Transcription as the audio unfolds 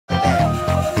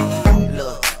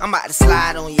to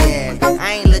slide on your ass.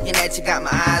 I ain't looking at you, got my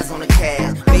eyes on the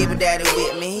cash. Baby daddy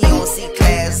with me, he don't see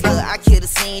class. Look, I kill the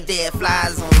scene, dead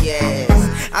flies on your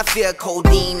ass. I feel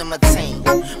codeine in my tank,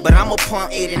 but I'ma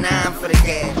pump 89 for the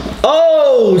gas.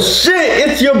 Oh shit,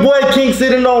 it's your boy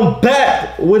Kingcid and I'm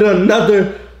back with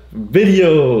another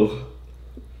video.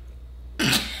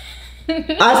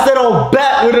 I said I'm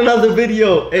back with another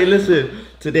video. Hey, listen,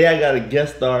 today I got a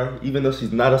guest star, even though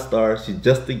she's not a star, she's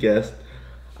just a guest.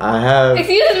 I have...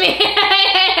 Excuse me.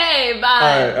 Hey, Bob.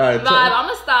 All right, Bob, I'm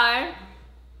a star.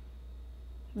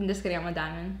 I'm just kidding, I'm a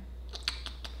diamond.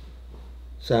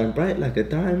 Shine bright like a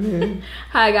diamond.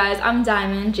 Hi guys, I'm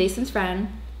Diamond, Jason's friend.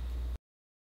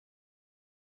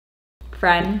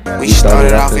 We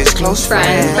started off as close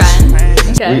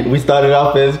friends. Okay. We started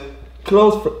off as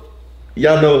close friends.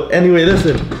 Y'all know. Anyway,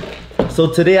 listen.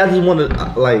 So today I just want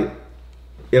to like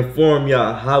inform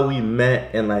y'all how we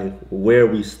met and like where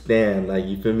we stand. Like,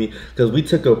 you feel me? Because we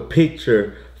took a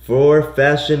picture for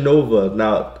Fashion Nova.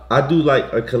 Now I do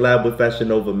like a collab with Fashion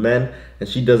Nova men, and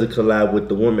she does a collab with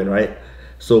the women, right?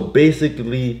 So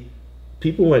basically,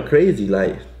 people went crazy.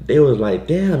 Like, they was like,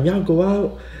 "Damn, y'all go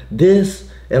out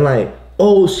this," and like,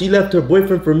 "Oh, she left her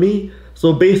boyfriend for me."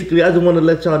 So basically, I just want to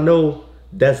let y'all know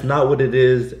that's not what it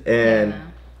is, and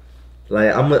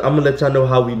like I'm gonna let y'all know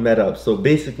how we met up. So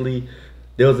basically,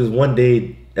 there was this one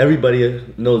day. Everybody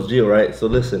knows Gio, right? So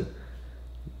listen,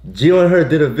 Gio and her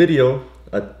did a video,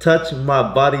 a touch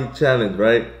my body challenge,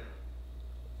 right?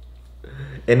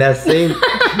 And that same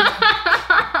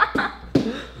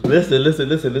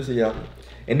listen, y'all.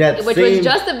 And that Which same... was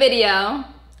just a video.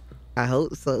 I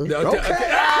hope so.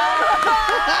 Okay.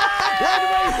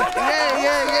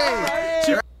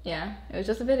 Yeah, it was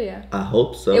just a video. I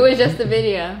hope so. It was just a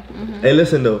video. Hey,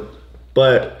 listen though,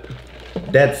 but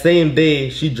that same day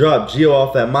she dropped Gio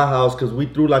off at my house because we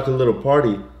threw like a little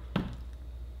party.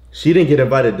 She didn't get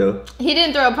invited though. He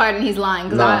didn't throw a party and he's lying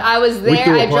because Nah, I was we there.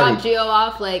 threw a I dropped party. Gio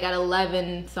off like at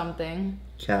 11 something.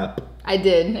 Cap. I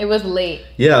did. It was late.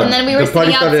 Yeah. And then we were the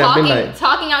party sitting out started at midnight.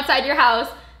 talking outside your house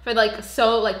for like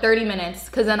 30 minutes.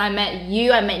 Cause then I met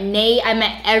you, I met Nate, I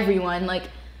met everyone like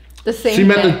the same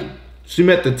day. She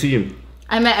met the team.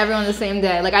 I met everyone the same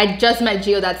day. Like, I just met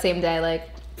Gio that same day. Like,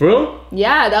 For real?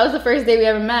 yeah, that was the first day we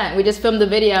ever met. We just filmed the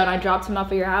video and I dropped him off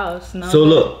at your house. No. So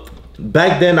look,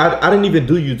 back then I didn't even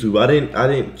do YouTube. I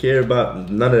didn't care about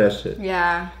none of that shit.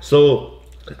 Yeah. So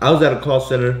I was at a call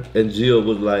center and Gio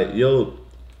was like, "Yo,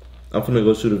 I'm finna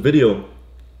go shoot a video.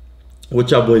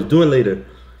 What y'all boys doing later?"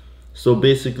 So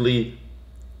basically,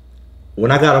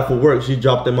 when I got off of work, she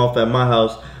dropped them off at my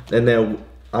house, and then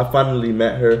I finally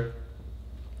met her.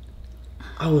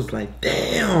 I was like,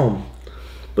 damn.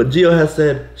 But Gio has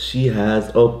said she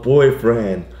has a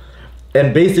boyfriend.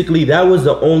 And basically that was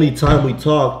the only time we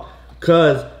talked,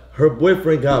 cause her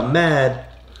boyfriend got mad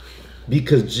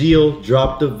because Gio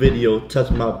dropped the video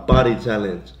Touch My Body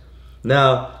Challenge.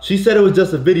 Now, she said it was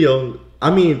just a video.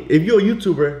 I mean, if you're a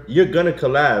YouTuber, you're gonna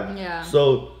collab. Yeah.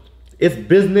 So it's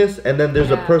business and then there's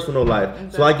a personal life.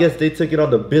 Exactly. So I guess they took it on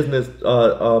the business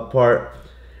part,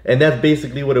 and that's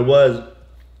basically what it was.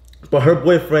 But her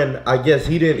boyfriend, I guess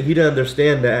he didn't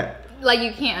understand that. Like,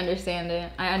 you can't understand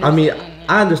it.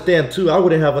 I understand too. I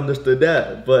wouldn't have understood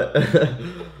that. But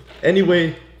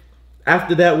anyway,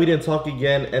 after that we didn't talk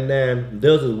again. And then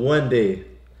there was this one day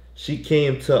she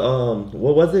came to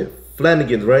what was it?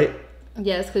 Flanagan's, right?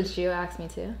 Yes, because Gio asked me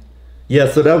to.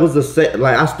 Yeah, so that was the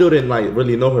like I still didn't like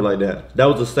really know her like that. That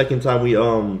was the second time we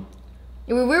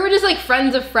were just like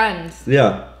friends of friends.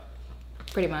 Yeah.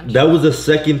 Pretty much. That was the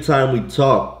second time we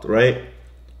talked, right?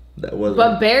 That was.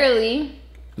 But barely.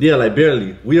 Yeah, like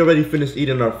barely. We already finished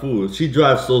eating our food. She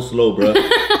drives so slow, bro.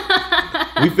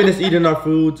 We finished eating our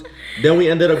foods. Then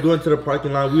we ended up going to the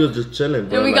parking lot. We was just chilling,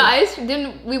 bro. And we got ice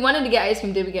cream. We wanted to get ice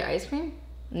cream. Did we get ice cream?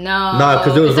 No. Nah,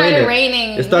 because it started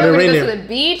raining. It started raining. We were going to go to the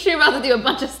beach. We were about to do a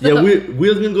bunch of stuff. Yeah, we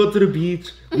was going to go to the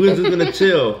beach. We was just going to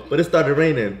chill. But it started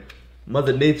raining.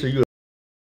 Mother Nature, you.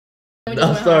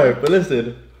 I'm sorry, but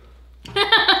listen.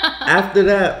 After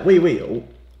that, wait,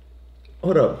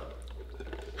 hold up.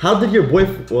 How did your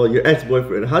boyfriend, well, your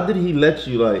ex-boyfriend, how did he let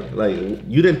you, like,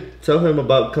 you didn't tell him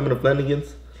about coming to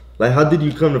Flanagan's? Like, how did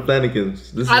you come to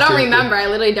Flanagan's? I don't remember. I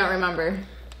literally don't remember.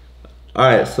 All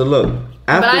right, so look.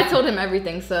 But I told him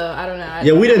everything, so I don't know.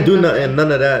 Yeah, we didn't do nothing,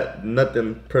 none of that,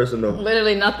 nothing personal.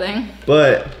 Literally nothing.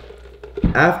 But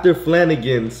after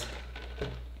Flanagan's,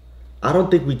 I don't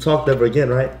think we talked ever again,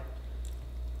 right?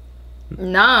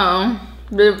 No.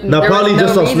 Now probably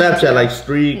just on Snapchat, like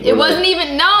streak. It wasn't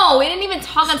even, no, we didn't even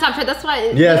talk on Snapchat. That's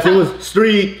why. Yes, it was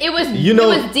streak. It was, you know,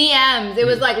 it was DMs. It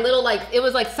was like little, like, it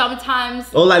was like sometimes.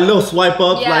 Oh, like little swipe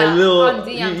ups, yeah, like little. on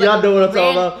DMs, Y'all like know what I'm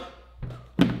talking about.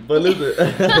 But listen.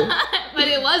 But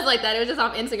it was like that. It was just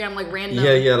off Instagram, like random.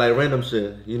 Yeah, like random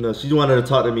shit. You know, she wanted to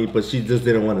talk to me, but she just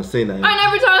didn't want to say nothing. I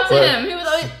never talked to him. He was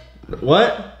always.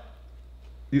 What?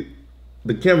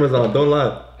 The camera's on. Don't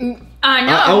lie. I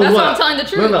know. That's why I'm telling the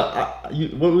truth.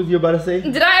 What was you about to say?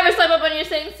 Did I ever swipe up on your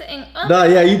saying? Nah,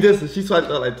 yeah, you did. She swiped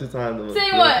up like 2 times.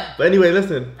 Saying what? But anyway,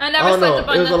 listen. I never swiped up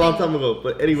on it was nothing. a long time ago.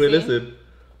 But anyway,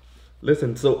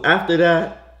 listen. So after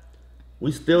that,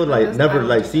 we still like never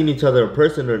like seen each other in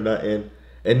person or nothing.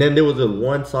 And then there was a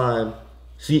one time.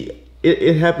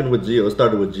 It happened with Gio. It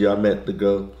started with Gio. I met the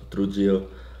girl through Gio.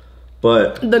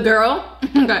 But the girl?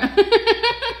 Okay.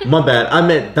 My bad. I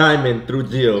met Diamond through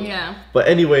Gio. Yeah. But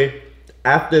anyway,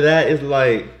 after that, it's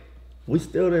like we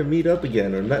still didn't meet up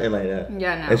again or nothing like that.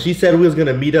 Yeah, no. And she said we was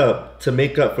gonna meet up to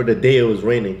make up for the day it was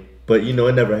raining. But you know,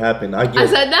 it never happened. I guess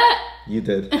I said that? You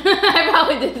did. I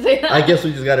probably did say that. I guess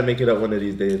we just gotta make it up one of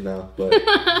these days now. But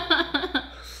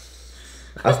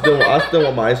I still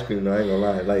want my ice cream though, I ain't gonna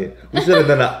lie. Like we should have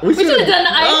done that. We should have done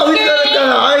the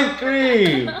ice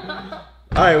cream.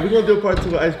 Alright, we're gonna do a part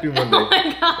 2 of ice cream one day. Oh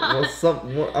my god.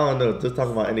 I don't know, just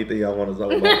talking about anything y'all want to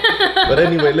talk about. But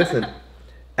anyway, listen.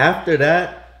 After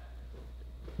that,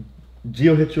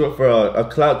 Gio hit you up for a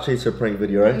cloud chaser prank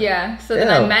video, right? Yeah. So then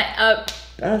I met up.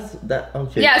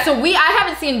 Okay. Yeah, so I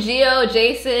haven't seen Gio,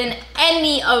 Jason,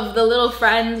 any of the little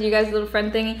friends, you guys' little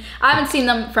friend thingy. I haven't seen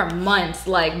them for months,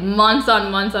 like months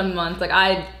on months on months. Like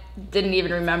I didn't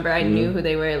even remember. I knew who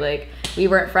they were. Like we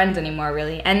weren't friends anymore,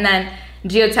 really. And then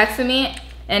Gio texted me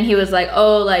and he was like,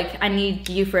 oh, like I need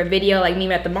you for a video, like meet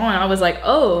me at the mall. And I was like,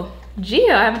 oh,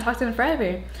 Gio, I haven't talked to him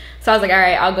forever. So I was like, all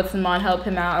right, I'll go to the mall and help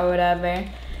him out or whatever.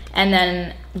 And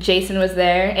then Jason was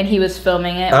there and he was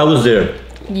filming it. I was there.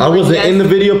 I wasn't in the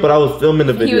video, but I was filming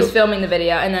the video. He was filming the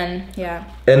video, and then, yeah.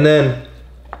 And then,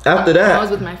 after that... I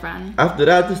was with my friend. After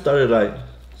that, I just started, like,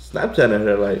 Snapchatting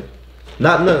her, like...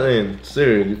 Not nothing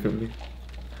serious, you feel me?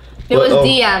 It was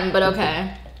DM, but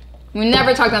okay. We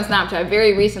never talked on Snapchat.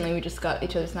 Very recently, we just got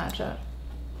each other's Snapchat.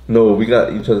 No, we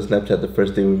got each other's Snapchat the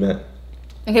first day we met.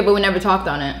 Okay, but we never talked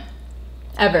on it.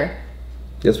 Ever.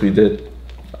 Yes, we did.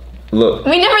 Look.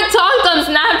 We never talked on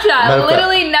Snapchat.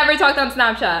 Literally never talked on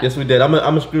Snapchat. Yes, we did. I'm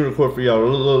a screen record for y'all.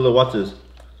 Look, watch this.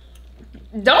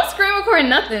 Don't screen record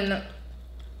nothing.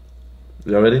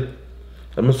 Y'all ready?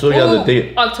 I'm gonna show y'all the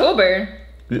date. October.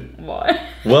 What?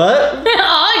 What?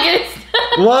 August.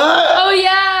 What? Oh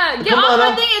yeah. Get off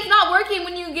my thing. It's not working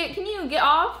when you get. Can you get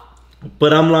off?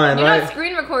 But I'm lying, You're right? not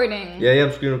screen recording. Yeah,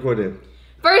 I'm screen recording.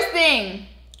 First thing.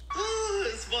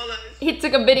 He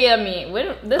took a video of me.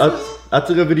 I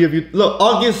took a video of you. Look,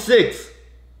 August 6th.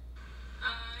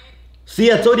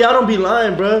 See, I told you I don't be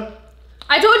lying, bro.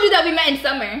 I told you that we met in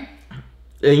summer.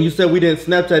 And you said we didn't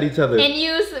Snapchat each other. And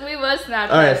we was Snapchat.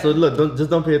 All right, so look,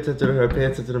 don't pay attention to her. Pay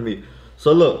attention to me.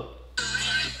 So look.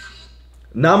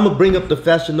 Now I'm gonna bring up the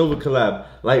Fashion Nova collab.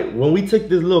 Like when we took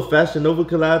this little Fashion Nova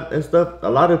collab and stuff, a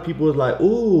lot of people was like,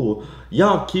 "Ooh,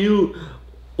 y'all cute.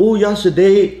 Ooh, y'all should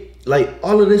date." Like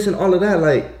all of this and all of that.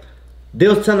 Like they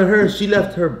was telling her she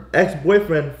left her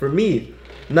ex-boyfriend for me.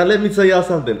 Now let me tell y'all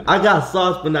something. I got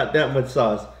sauce, but not that much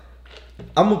sauce.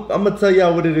 I'm gonna tell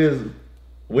y'all what it is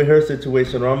with her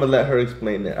situation, or I'm gonna let her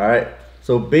explain it. All right.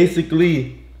 So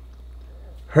basically,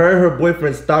 her and her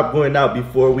boyfriend stopped going out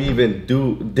before we even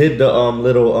did the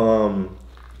little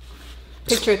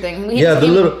picture thing. He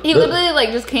literally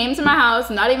like just came to my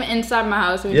house, not even inside my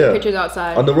house. We took pictures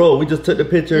outside on the road. We just took the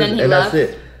pictures and that's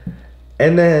it.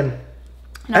 And then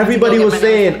everybody was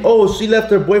saying, "Oh, she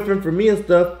left her boyfriend for me and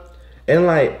stuff," and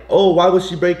like, "Oh, why would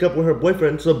she break up with her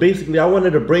boyfriend?" So basically, I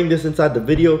wanted to bring this inside the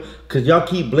video because y'all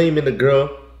keep blaming the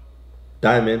girl,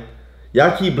 Diamond.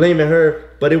 Y'all keep blaming her,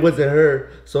 but it wasn't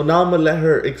her. So now I'm gonna let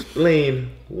her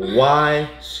explain why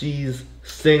she's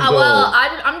single. Well,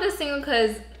 I'm just single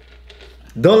because.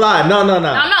 Don't lie. No. I'm not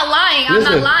lying.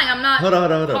 Listen. I'm not lying. I'm not hold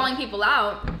on. calling people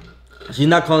out. She's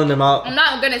not calling them out. I'm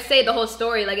not gonna say the whole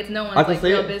story like it's no one's like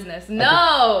real business.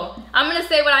 No, I'm gonna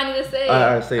say what I need to say. All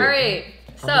right, say it. All right.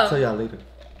 So. I'll tell y'all later.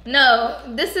 No,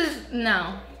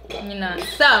 you're not.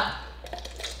 So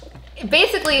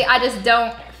basically, I just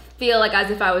don't feel like as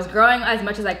if I was growing as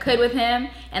much as I could with him,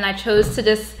 and I chose to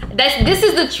just. This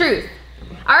is the truth.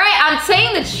 All right, I'm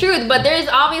saying the truth, but there's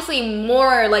obviously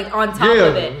more like on top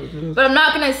of it. But I'm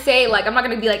not gonna say like I'm not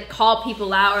gonna be like call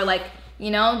people out or like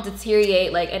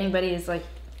deteriorate like anybody's like.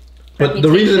 But reputation. The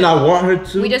reason I want her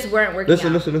to. We just weren't working.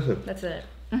 Listen. That's it.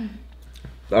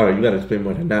 All right, you gotta explain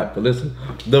more than that. But listen,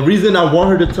 the reason I want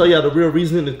her to tell y'all the real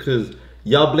reason is because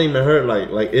y'all blaming her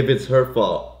like if it's her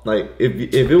fault. Like if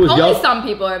it was y'all. Only some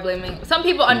people are blaming. Some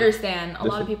people understand. A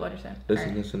lot of people understand.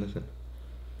 Listen.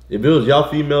 If it was y'all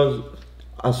females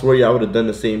I swear y'all would have done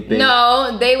the same thing.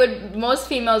 No, they would. Most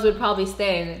females would probably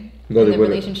stay in No, they the wouldn't.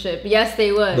 relationship. Yes,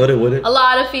 they would. No, they wouldn't. A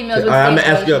lot of females would stay I'm in gonna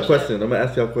the ask you a relationship. question. I'm gonna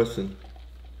ask you a question.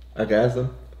 I can ask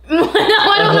them.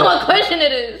 I don't know what question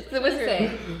it is. What's it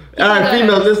say? Alright,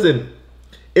 females, listen.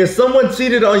 If someone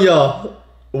cheated on y'all,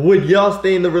 would y'all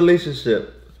stay in the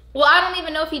relationship? Well, I don't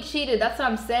even know if he cheated. That's what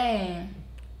I'm saying.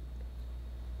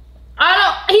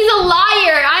 He's a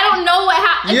liar. I don't know what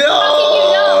happened. Yo! How can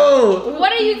you know?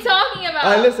 What are you talking about?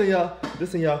 Alright, listen,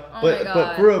 y'all. Oh but my but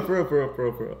God.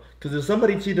 for real. Because if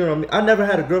somebody cheated on me, I never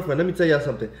had a girlfriend. Let me tell y'all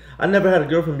something. I never had a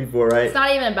girlfriend before, right? It's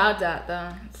not even about that, though.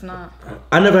 It's not.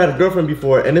 I never had a girlfriend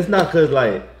before, and it's not because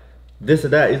like this or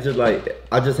that. It's just like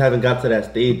I just haven't got to that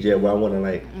stage yet where I want to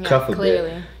like cuff a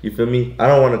clearly. bit. You feel me? I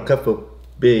don't want to cuff a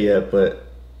bit yet, but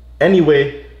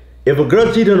anyway, if a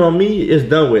girl cheated on me, it's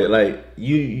done with. Like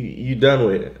you done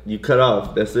with it. You cut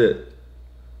off. That's it.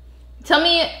 Tell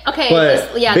me, okay,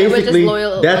 But there was just basically,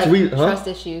 loyal, that's like, huh? trust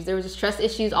issues. There was just trust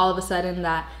issues all of a sudden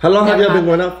that. How long have never y'all been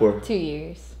happened. going out for? 2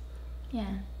 years. Yeah.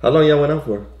 How long y'all went out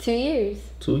for? 2 years.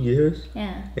 2 years?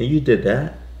 Yeah. And you did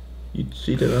that? You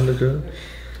cheated on the girl?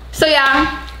 So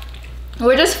yeah,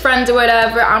 we're just friends or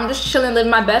whatever. I'm just chilling,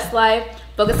 living my best life,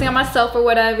 focusing on myself or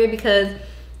whatever, because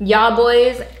y'all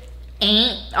boys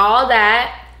ain't all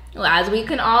that, as we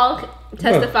can all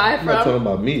testify I'm not from. talking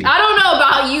about me. I don't know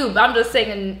about you, but I'm just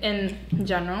saying in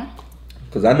general.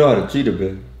 Because I know how to cheat a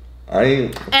bit. I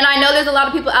ain't. And I know there's a lot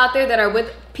of people out there that are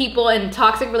with people in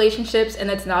toxic relationships,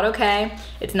 and it's not okay.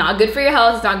 It's not good for your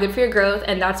health. It's not good for your growth,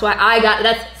 and that's why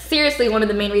that's seriously one of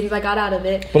the main reasons I got out of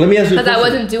it. But let me ask you a because I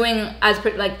question. wasn't doing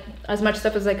as much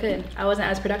stuff as I could. I wasn't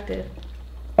as productive.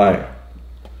 Alright.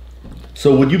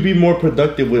 So would you be more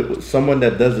productive with someone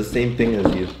that does the same thing as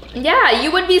you? Yeah,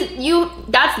 you would be.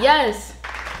 That's yes.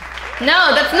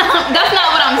 No, that's not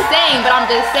what I'm saying. But I'm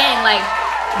just saying, like,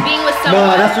 being with someone.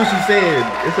 No, that's what she's saying.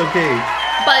 It's okay.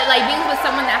 But like being with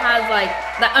someone that has like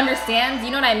that understands, you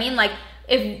know what I mean? Like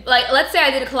if let's say I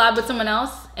did a collab with someone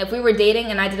else, if we were dating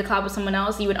and I did a collab with someone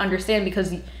else, you would understand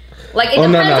because like it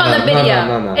depends on the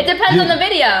video. No. It depends on the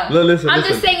video. Listen, I'm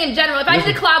just saying in general. If I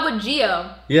did a collab with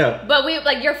Gio, yeah. but we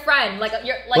like your friend, like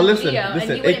you're like Well, listen, Gio,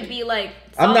 and you wouldn't be like.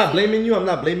 I'm not salty. blaming you. I'm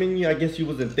not blaming you. I guess you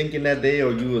wasn't thinking that day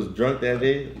or you was drunk that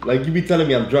day. Like you be telling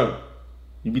me I'm drunk.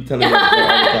 You be telling me I'm drunk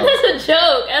all the time. That's a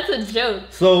joke. That's a joke.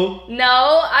 So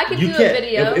No, I could you do a can't.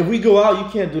 video. If we go out,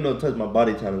 you can't do no touch my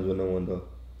body challenge with no one though.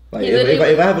 Like You if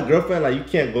literally- I have a girlfriend, like you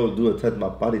can't go do a touch my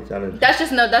body challenge. That's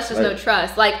just no Like-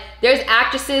 trust. Like there's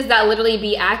actresses that literally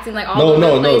be acting like all No, over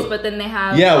no, the place, no. but then they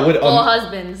have Yeah, with full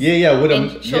husbands. Yeah, with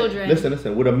and children.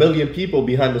 Listen, with a million people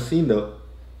behind the scene though.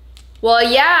 Well,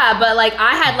 yeah, but like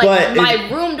I had like But my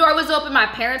room door was open, my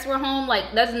parents were home.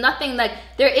 Like there's nothing like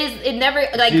it never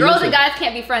like See, girls listen. and guys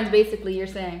can't be friends. Basically, you're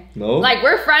saying No. like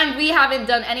we're friends. We haven't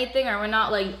done anything, or we're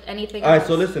not like anything. All right, else.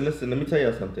 so listen. Let me tell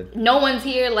you something. No one's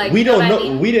here. Like We you know don't what know. I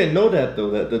mean? We didn't know that though.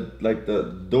 That the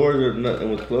doors or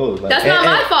nothing was closed. Like, That's not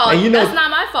my fault. And you know, that's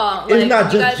not my fault. it's Like,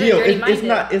 not you just guys are Gio.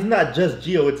 dirty-minded. It's not just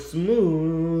Gio. It's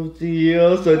smooth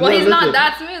Gio. So Well, he's not listen.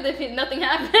 that smooth if nothing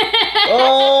happened.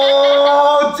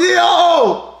 Oh, Gio!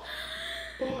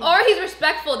 Or he's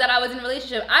respectful that I was in a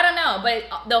relationship. I don't know,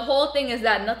 but the whole thing is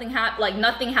that nothing happened. Like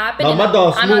nothing happened. No, and my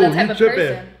dog's I'm smooth. not the type He of tripping.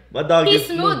 person. My dog He's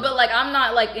gets smooth, but like I'm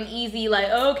not like an easy like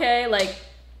okay like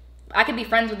I could be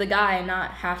friends with a guy and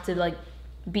not have to like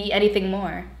be anything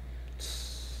more.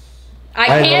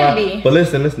 I ain't can gonna lie. be. But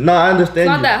listen. No, I understand It's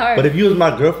not you. that hard. But if you was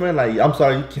my girlfriend, like I'm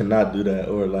sorry, you cannot do that.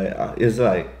 Or like it's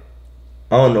like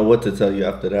I don't know what to tell you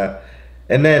after that.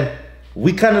 And then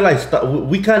we kind of like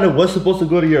we kind of was supposed to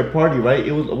go to your party, right?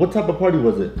 It was what type of party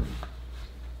was it?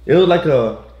 It was like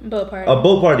a Boat party.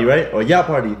 boat party, right? Or yacht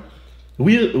party.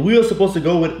 We were supposed to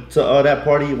go to that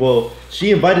party. Well,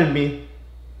 she invited me,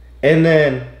 and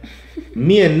then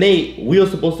me and Nate we were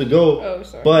supposed to go, Oh,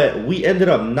 sorry. but we ended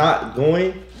up not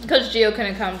going Because Gio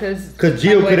couldn't come because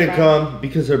Gio couldn't come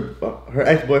because her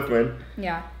ex-boyfriend.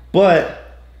 Yeah.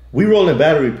 But we rolling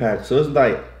battery packs, so it's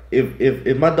like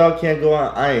if my dog can't go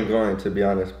out, I ain't going, to be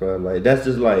honest, bro. Like that's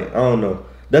just like I don't know.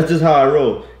 That's just how I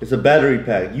roll. It's a battery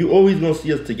pack. You always gonna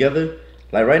see us together.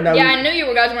 Like right now. Yeah, I knew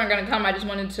you guys weren't gonna come. I just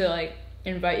wanted to like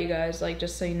invite you guys, like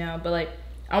just so you know. But like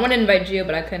I wanted to invite Gio,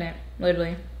 but I couldn't.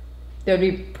 Literally, there would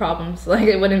be problems. Like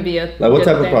it wouldn't be a Like what good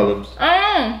type of thing. problems? I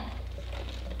don't know.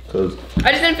 Cause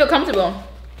I just didn't feel comfortable.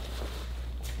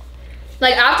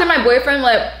 Like after my boyfriend,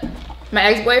 like my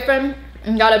ex-boyfriend,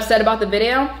 got upset about the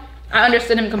video, I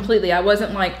understood him completely. I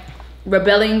wasn't like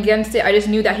rebelling against it. I just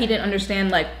knew that he didn't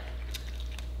understand like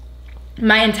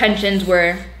my intentions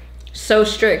were so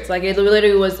strict. Like it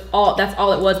literally was all. That's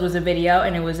all it was a video,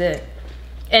 and it was it.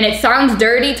 And it sounds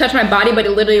dirty, touch my body, but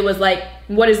it literally was like,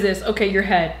 what is this? Okay, your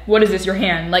head. What is this? Your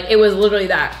hand. Like, it was literally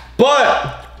that.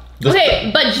 But okay,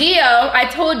 but Gio, I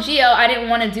told Gio I didn't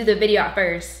want to do the video at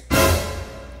first.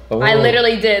 Oh. I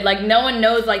literally did. Like, no one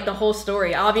knows like the whole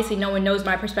story. Obviously, no one knows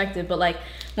my perspective. But like,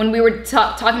 when we were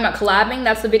talking about collabing,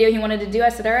 that's the video he wanted to do. I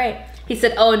said, all right. He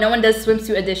said, oh, no one does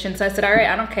swimsuit edition. So I said, all right,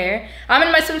 I don't care. I'm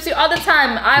in my swimsuit all the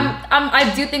time.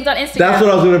 I do things on Instagram. That's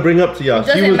what I was gonna bring up to y'all. It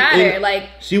doesn't matter. Like,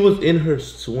 she was in her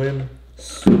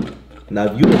swimsuit. Now,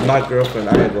 if you was my girlfriend,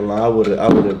 I ain't gonna lie, I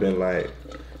would have been like,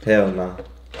 hell nah.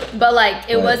 But like,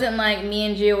 it wasn't like me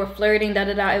and Gio were flirting, da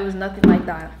da da. It was nothing like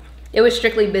that. It was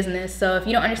strictly business. So if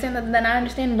you don't understand that, then I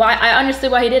understand why. I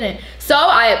understood why he didn't. So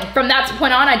from that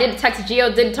point on, I didn't text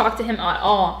Gio, didn't talk to him at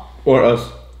all. Or us.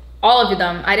 All of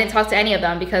them. I didn't talk to any of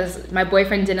them because my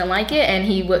boyfriend didn't like it and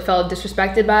he felt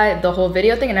disrespected by the whole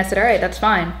video thing. And I said, all right, that's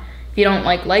fine. If you don't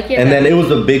like it. And then it was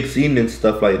a big scene and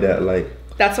stuff like that. Like,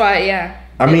 that's why, yeah.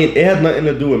 I mean, it had nothing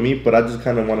to do with me, but I just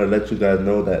kind of want to let you guys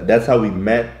know that that's how we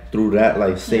met through that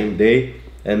like same day.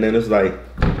 And then it's like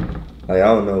I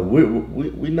don't know,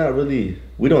 we not really,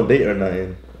 we don't date or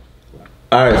nothing.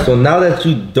 All right, so now that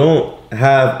you don't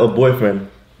have a boyfriend,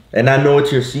 and I know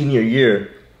it's your senior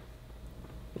year,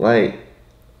 like,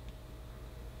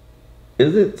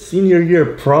 is it senior year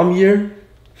prom year?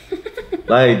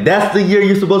 Like, that's the year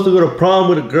you're supposed to go to prom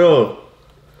with a girl.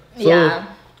 So, yeah.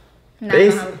 Now I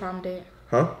don't have a prom date.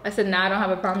 Huh? I said, nah, I don't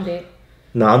have a prom date.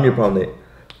 No, I'm your prom date.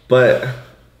 But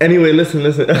anyway, listen.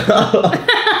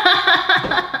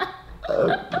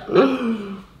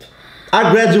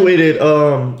 I graduated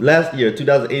last year,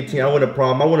 2018. I went to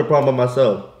prom by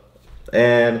myself.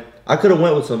 And I could have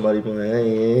went with somebody, but I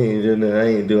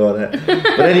ain't do all that.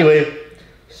 But anyway,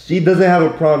 she doesn't have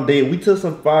a prom date. We took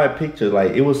some fire pictures.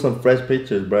 Like, it was some fresh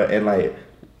pictures, bro. And like,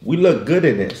 we look good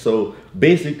in it. So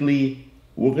basically,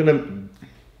 I'm gonna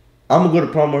go to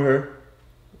prom with her.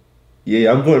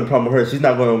 Yeah, I'm going to prom with her. She's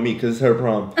not going with me because it's her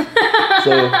prom.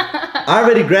 So I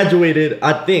already graduated.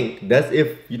 I think that's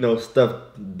if, you know, stuff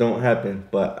don't happen,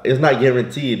 but it's not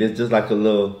guaranteed. It's just like a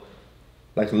little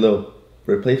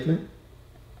replacement.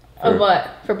 Of what?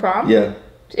 For prom? Yeah.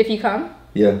 If you come?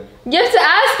 Yeah. You have to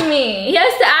ask me. He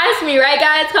has to ask me, right,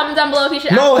 guys? Comment down below if you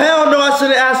should. No, hell no! I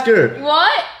shouldn't ask her.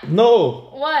 What? No.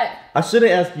 What? I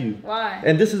shouldn't ask you. Why?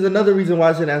 And this is another reason why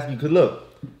I shouldn't ask you. Cause look,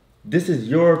 this is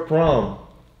your prom.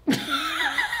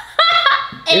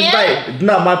 It's like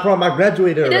not my prom. I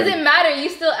graduated already. It doesn't matter. You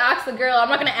still ask the girl. I'm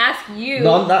not gonna ask you.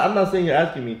 No, I'm not saying you're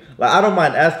asking me. Like, I don't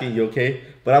mind asking you, okay?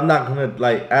 But I'm not gonna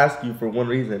like ask you for one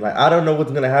reason. Like, I don't know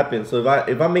what's gonna happen. So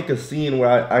if I make a scene where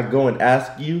I go and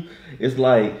ask you, it's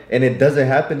like, and it doesn't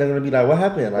happen, they're gonna be like, what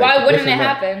happened? Like, why wouldn't it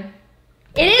happen?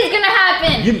 It is gonna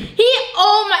happen. It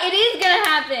is gonna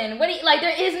happen. What do you, like?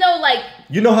 There is no like.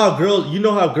 You know how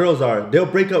girls are. They'll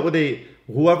break up with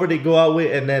whoever they go out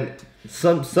with, and then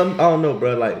some I don't know,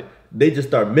 bro. Like, they just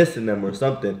start missing them or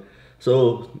something.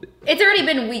 So it's already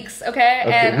been weeks, okay?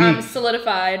 And weeks. I'm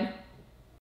solidified.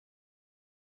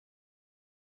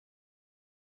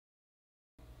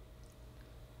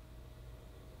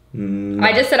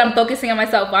 I just said I'm focusing on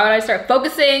myself. Why would I start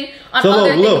focusing on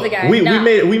other things again?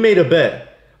 We made a bet.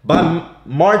 By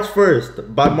March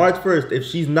 1st, if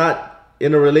she's not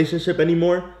in a relationship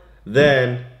anymore,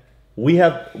 then we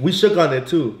shook on it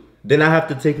too. Then I have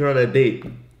to take her on a date.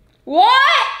 What?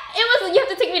 You have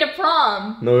to take me to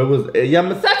prom. No, it was yeah.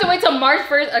 So I have to wait till March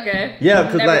 1st. Okay. Yeah,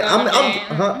 cause like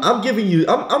I'm giving you,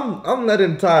 I'm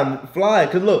letting time fly.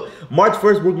 Cause look, March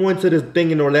 1st we're going to this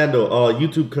thing in Orlando,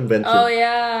 YouTube convention. Oh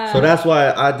yeah. So that's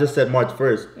why I just said March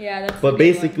 1st. Yeah, that's. But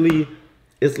basically,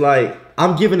 it's like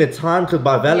I'm giving it time cause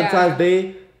by Valentine's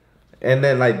Day, and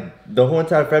then like the whole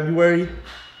entire February.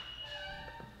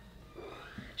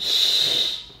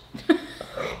 Shh.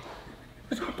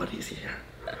 Somebody's here.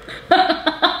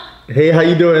 Hey, how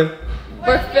you doing?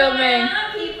 We're filming.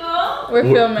 We're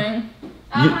filming.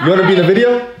 You want to be in the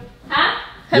video? Huh?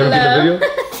 You want to be in the video?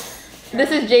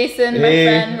 This is Jason, my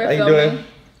friend. We're how filming.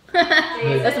 You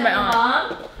doing? That's my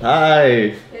aunt.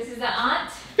 Hi. This is the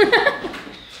aunt.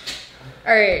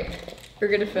 Alright, we're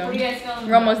gonna film. What are you guys filming?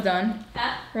 We're almost done.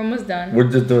 Huh? We're almost done. We're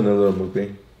just doing a little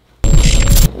mukbang.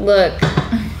 Look,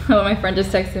 oh, my friend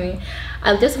just texted me.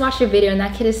 I just watched your video and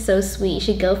that kid is so sweet. You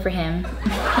should go for him.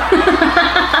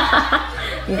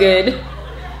 Good.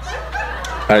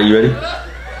 Alright, you ready?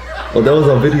 Oh, that was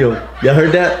on video. Y'all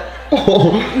heard that?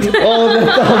 Oh, that's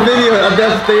on video.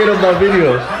 That's staying on my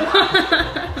video.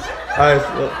 Alright,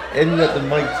 so, and you got the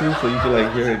mic too, so you can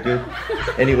like hear it good.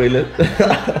 Anyway,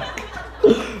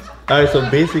 Alright, so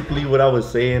basically what I was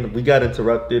saying, we got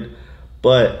interrupted,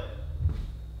 but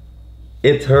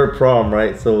it's her prom,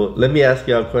 right? So let me ask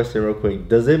y'all a question real quick.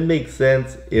 Does it make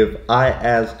sense if I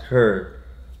ask her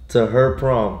to her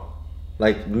prom?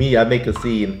 Like me, I make a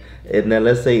scene, and then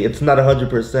let's say it's not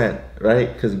 100%,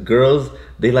 right? Because girls,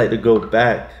 they like to go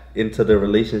back into the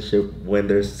relationship when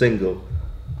they're single,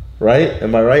 right?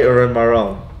 Am I right or am I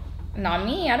wrong? Not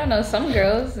me. I don't know. Some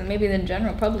girls, maybe the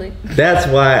general public. That's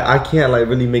why I can't like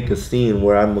really make a scene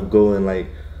where I'm gonna go and like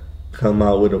come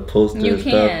out with a poster You and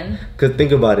can. stuff. Cause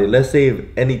think about it. Let's say if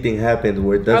anything happens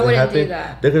where it doesn't wouldn't happen, do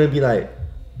that. they're gonna be like,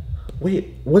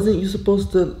 "Wait, wasn't you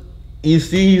supposed to?" You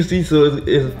see. So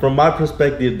it's from my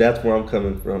perspective, that's where I'm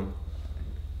coming from.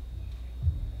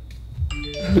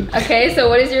 Okay, so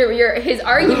what is his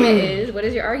argument is? What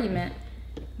is your argument?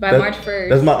 By March 1st.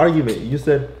 That's my argument. You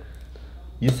said,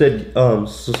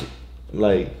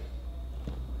 like,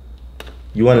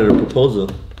 you wanted a proposal.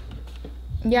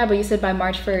 Yeah, but you said by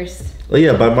March 1st. Oh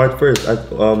yeah, by March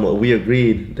 1st, we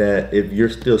agreed that if you're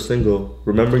still single,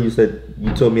 remember you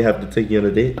told me I have to take you on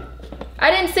a date? I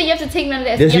didn't say you have to take me on a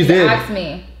date. Yes, you have did. to ask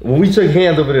me. When we shook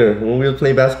hands over there, when we were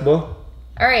playing basketball.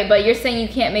 All right, but you're saying you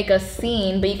can't make a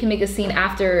scene, but you can make a scene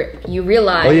after you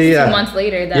realize 2 months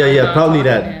later that I'm not probably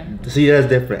talking that. to him. See, that's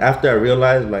different. After I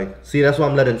realized, like, see, that's why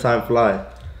I'm letting time fly.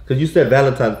 Cause you said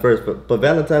Valentine's first, but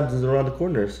Valentine's is around the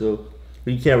corner, so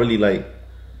you can't really like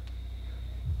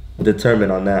determine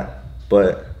on that.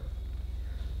 But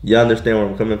you understand where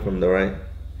I'm coming from, though, right?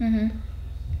 Mhm.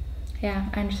 Yeah,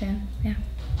 I understand. Yeah,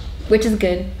 which is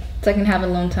good, so I can have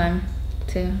alone time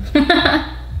too.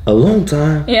 Alone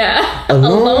time. Yeah.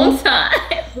 Alone? Alone time.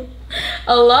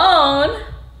 Alone.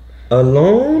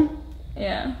 Alone?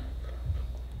 Yeah.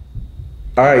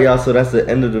 Alright, y'all, so that's the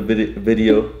end of the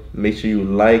video. Make sure you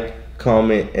like,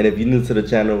 comment, and if you're new to the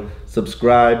channel,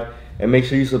 subscribe. And make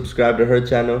sure you subscribe to her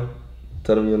channel.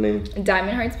 Tell them your name.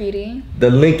 Diamond Hearts Beauty. The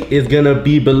link is gonna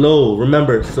be below.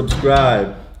 Remember,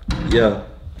 subscribe. Yeah.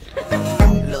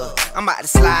 Look, I'm about to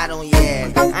slide on your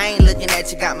ass. I ain't looking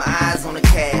at you, got my eyes on the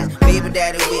cash. Baby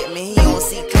daddy with me, he don't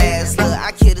see class. Look,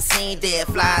 I kill the scene, dead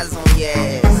flies on your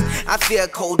ass. I feel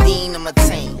codeine in my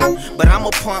tank, but I'ma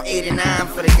pump 89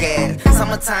 for the gas.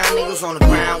 Summertime niggas on the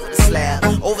ground with the slab.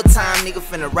 Overtime nigga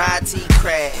finna ride till he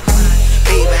crash.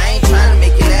 Baby, I ain't tryna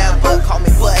make you laugh, but call me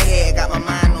butt